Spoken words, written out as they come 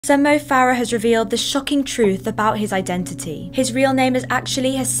So Mo Farah has revealed the shocking truth about his identity. His real name is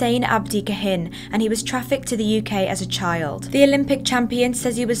actually Hussein Abdi Kahin, and he was trafficked to the UK as a child. The Olympic champion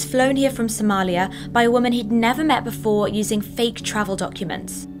says he was flown here from Somalia by a woman he'd never met before using fake travel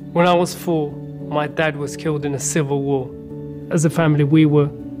documents. When I was 4, my dad was killed in a civil war. As a family, we were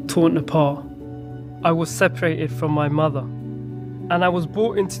torn apart. I was separated from my mother, and I was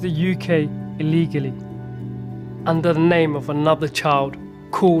brought into the UK illegally under the name of another child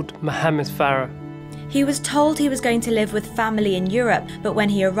called Mo Farah. He was told he was going to live with family in Europe, but when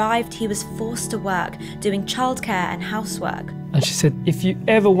he arrived, he was forced to work, doing childcare and housework. And she said, if you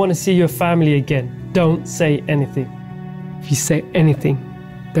ever want to see your family again, don't say anything. If you say anything,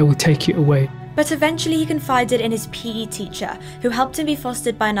 they will take you away. But eventually he confided in his PE teacher, who helped him be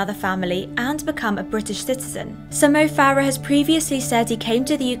fostered by another family and become a British citizen. So Mo Farah has previously said he came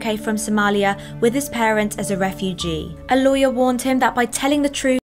to the UK from Somalia with his parents as a refugee. A lawyer warned him that by telling the truth,